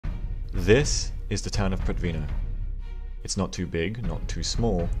This is the town of Pavement. It's not too big, not too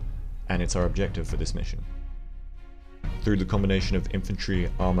small, and it's our objective for this mission. Through the combination of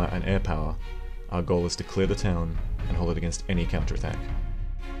infantry, armor, and air power, our goal is to clear the town and hold it against any counterattack.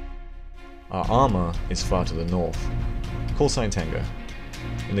 Our armor is far to the north. Call sign Tango.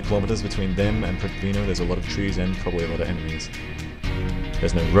 In the kilometers between them and Pavement, there's a lot of trees and probably a lot of enemies.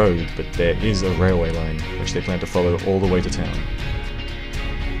 There's no road, but there is a railway line, which they plan to follow all the way to town.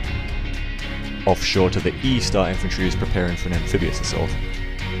 Offshore to the east, our infantry is preparing for an amphibious assault.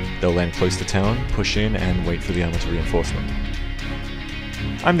 They'll land close to town, push in, and wait for the armor to reinforce them.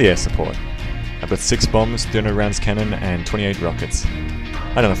 I'm the air support. I've got 6 bombs, 300 rounds cannon, and 28 rockets.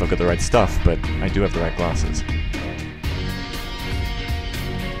 I don't know if I've got the right stuff, but I do have the right glasses.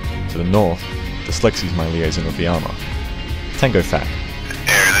 To the north, Dslyecxi is my liaison with the armor. Tango Fac.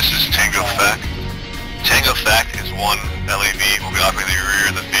 Air, this is Tango Fac. Tango Fac is 1 LAV. We'll be operating the rear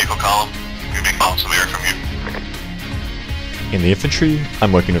of the vehicle column. We'll be calling some air from you. In the infantry,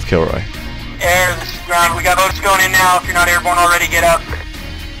 I'm working with Kilroy. Air, this is ground. We got boats going in now. If you're not airborne already, get up.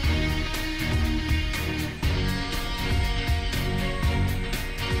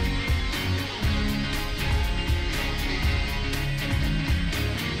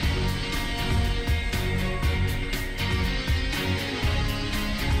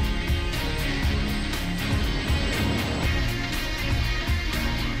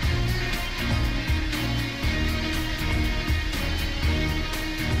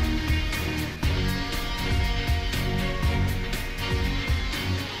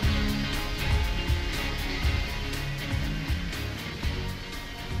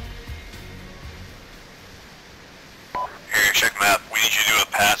 Check map. We need you to do a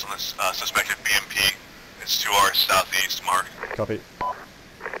pass on this suspected BMP. It's to our southeast mark. Copy.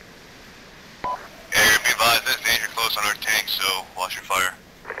 Air, be advised, there's danger close on our tank, so watch your fire.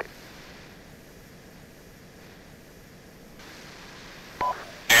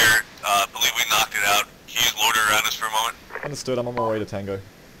 Air, believe we knocked it out. Can you loiter around us for a moment? Understood, I'm on my way to Tango.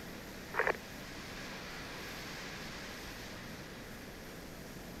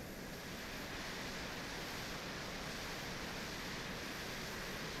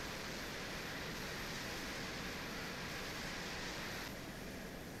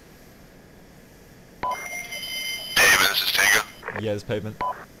 This is Tango. Yes, Pavement. Do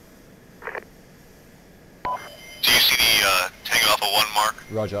you see the Tango Alpha 1 mark?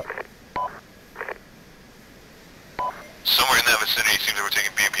 Roger. Somewhere in that vicinity, it seems like we're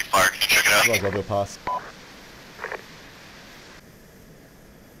taking BMP fire. Can you check it out? Roger, I'll do a pass.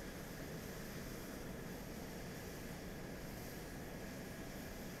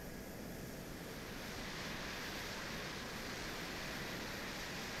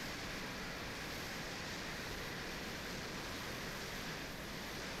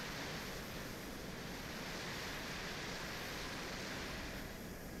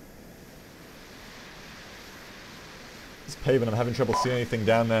 It's Pavement, I'm having trouble seeing anything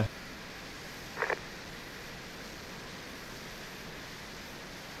down there.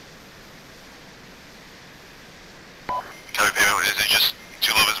 Copy, Pavement. Is it just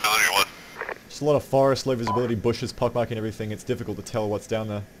too low visibility or what? Just a lot of forest, low visibility, bushes, pockmarking everything. It's difficult to tell what's down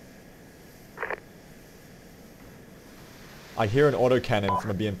there. I hear an autocannon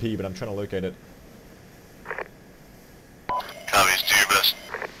from a BMP, but I'm trying to locate it. Copies, do your best.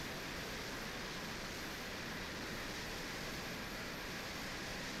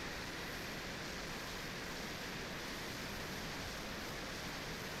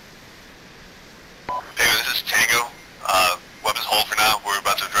 Pavement, this is Tango. Weapons hold for now. We're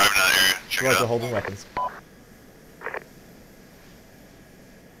about to drive in that area. Check it Roger, out. holding weapons.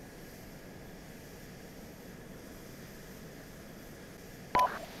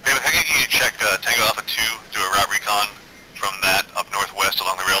 Pavement, how can you check Tango Alpha 2, do a route recon from that up northwest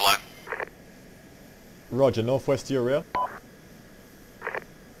along the rail line? Roger, northwest to your rear.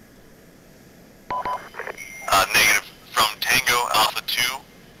 Negative. From Tango Alpha 2,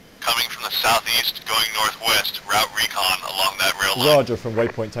 coming from the southeast, going northwest, route recon along that rail line. Roger, from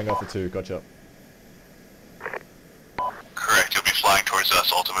waypoint Tango Alpha 2, gotcha. Correct, you'll be flying towards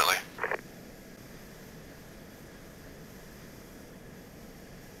us ultimately.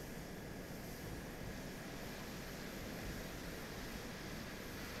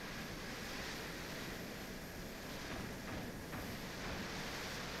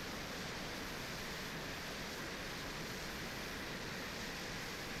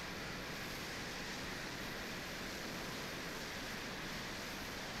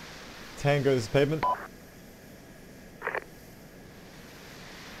 Tango, this is Pavement.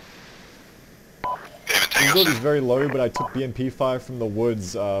 David, Tango visibility is very low, but I took BMP fire from the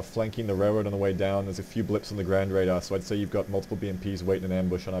woods, flanking the railroad on the way down. There's a few blips on the ground radar, so I'd say you've got multiple BMPs waiting in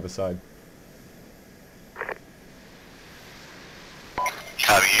ambush on either side.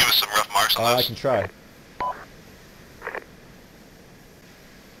 Copy, give us some rough marks on I those. can try.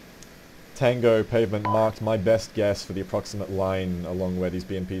 Tango Pavement marked my best guess for the approximate line along where these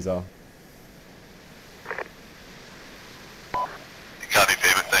BMPs are. Copy,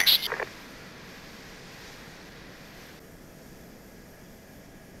 Pavement, thanks.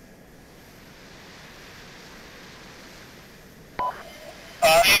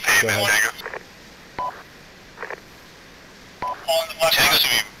 Pavement, Tango. Tango's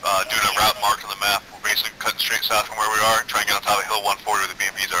going to be doing a route mark on the map. We're basically cutting straight south from where we are, trying to get on top of Hill 140 where the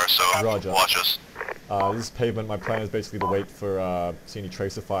BMPs are, so Roger. watch us. This is Pavement. My plan is basically to wait for see any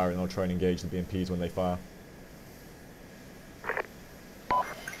tracer fire, and I'll try and engage the BMPs when they fire.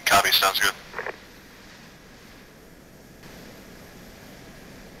 Copy, sounds good.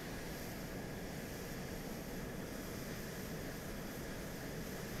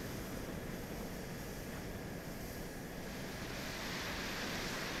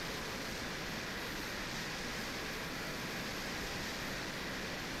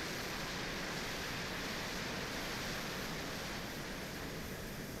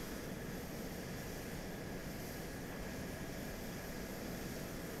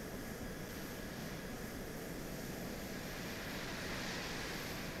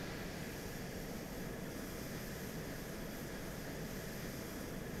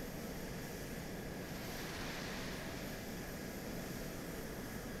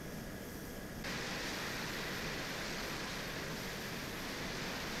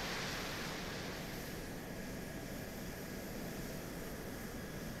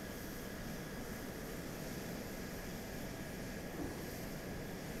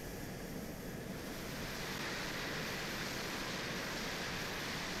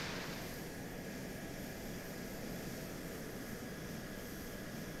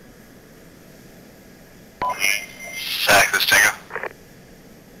 Sack, this Tango.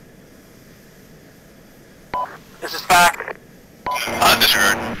 This is FAC.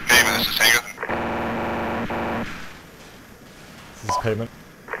 Disregard. Pavement, this is Tango. This is Pavement.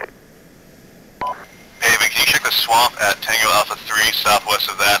 Pavement, can you check the swamp at Tango Alpha 3 southwest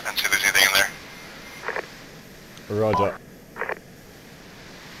of that and see if there's anything in there? Roger.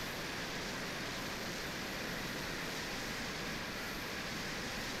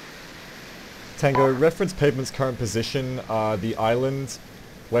 Tango, reference Pavement's current position, the island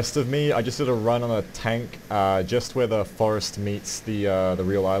west of me. I just did a run on a tank just where the forest meets the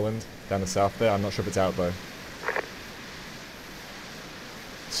real island down the south there. I'm not sure if it's out though.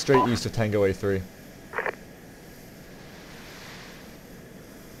 Straight east of Tango A3.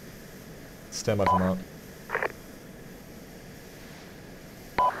 Stand by for mark.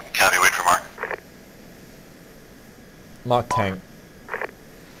 Copy, wait for mark. Mark tank.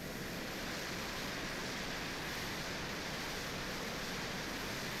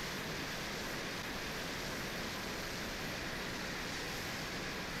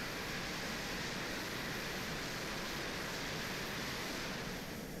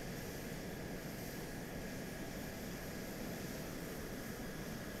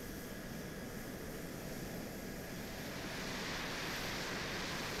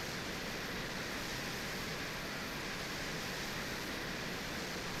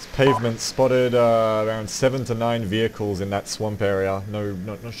 Pavement spotted around 7 to 9 vehicles in that swamp area. No,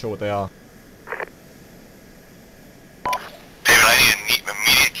 not sure what they are. Pavement, I need an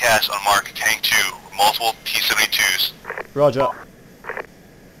immediate cast on mark tank 2, multiple T-72s. Roger.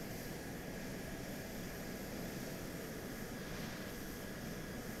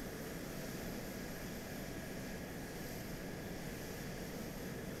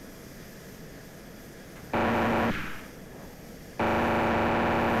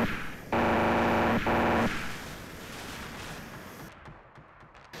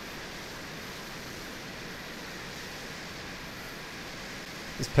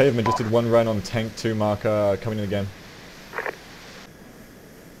 This Pavement just did one run on tank 2 marker, coming in again.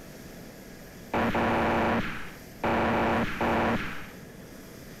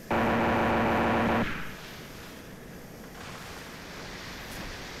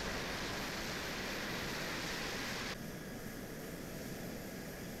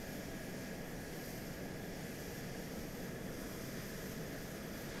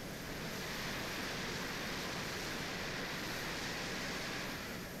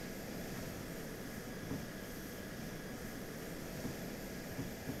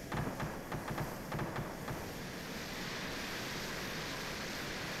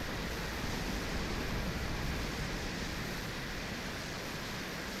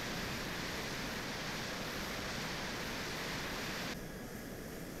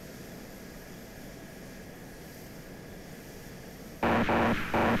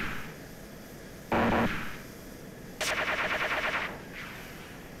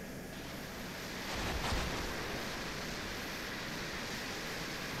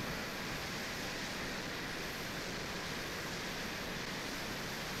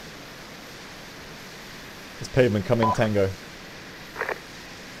 This pavement, come in, Tango.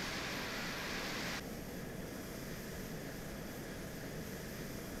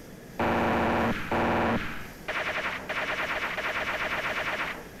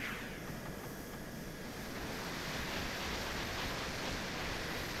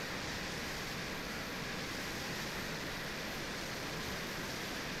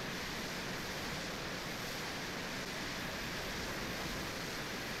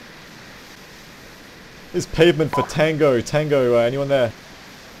 This pavement for Tango. Tango, anyone there?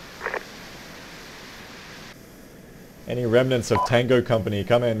 Any remnants of Tango Company,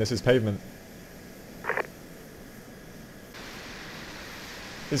 come in, this is pavement.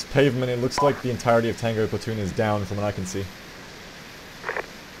 This pavement, it looks like the entirety of Tango Platoon is down from what I can see.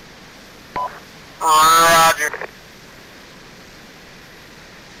 Roger.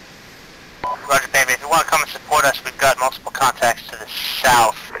 Roger, Pavement. If you want to come and support us, we've got multiple contacts to the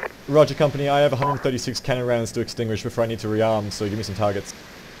south. Roger, company, I have 136 cannon rounds to extinguish before I need to rearm, so give me some targets.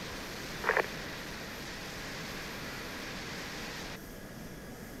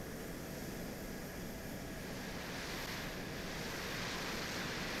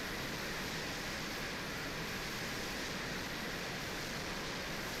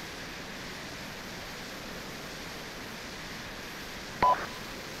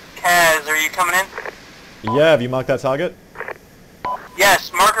 Kaz, are you coming in? Yeah, have you marked that target?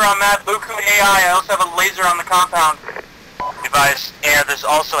 Yes, marker on map, Buku AI. I also have a laser on the compound. Advise, Air, there's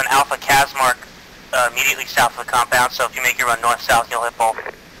also an Alpha Kaz mark immediately south of the compound, so if you make your run north-south, you'll hit both.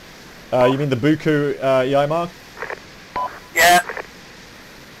 You mean the Buku EI mark? Yeah.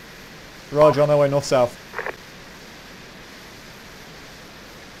 Roger, on my way north-south.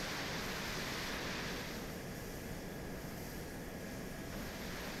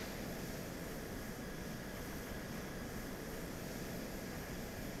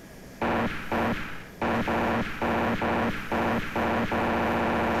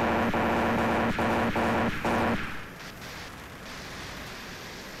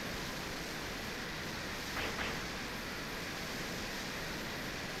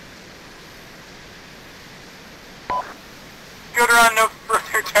 Good run, no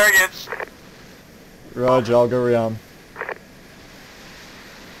further targets. Roger, I'll go rearm.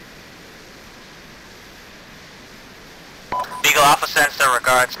 Beagle Alpha sends their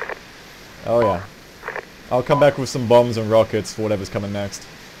regards. Oh yeah. I'll come back with some bombs and rockets for whatever's coming next.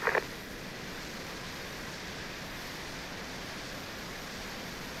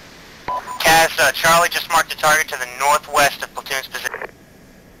 Kaz, Charlie just marked a target to the northwest of Platoon's position.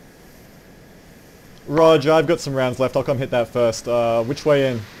 Roger, I've got some rounds left, I'll come hit that first. Which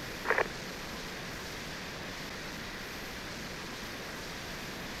way in?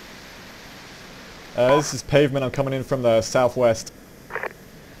 This is Pavement, I'm coming in from the southwest.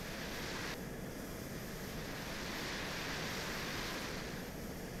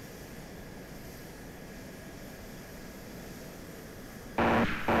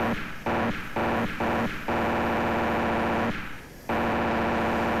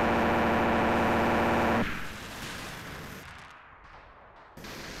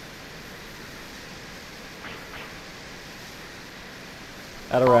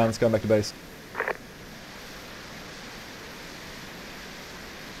 Out of rounds, going back to base.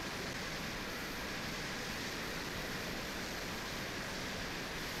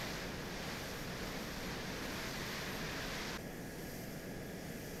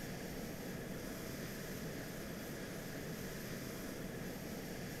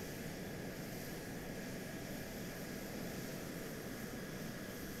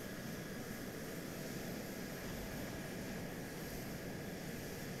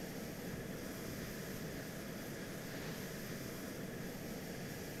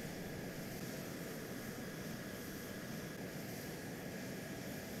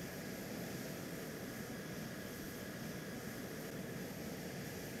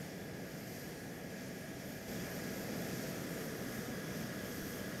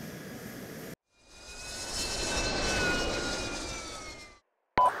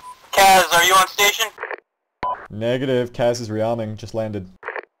 Kaz, are you on station? Negative, Kaz is rearming, just landed.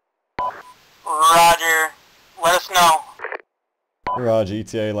 Roger. Let us know. Roger,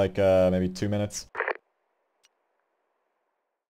 ETA like maybe 2 minutes.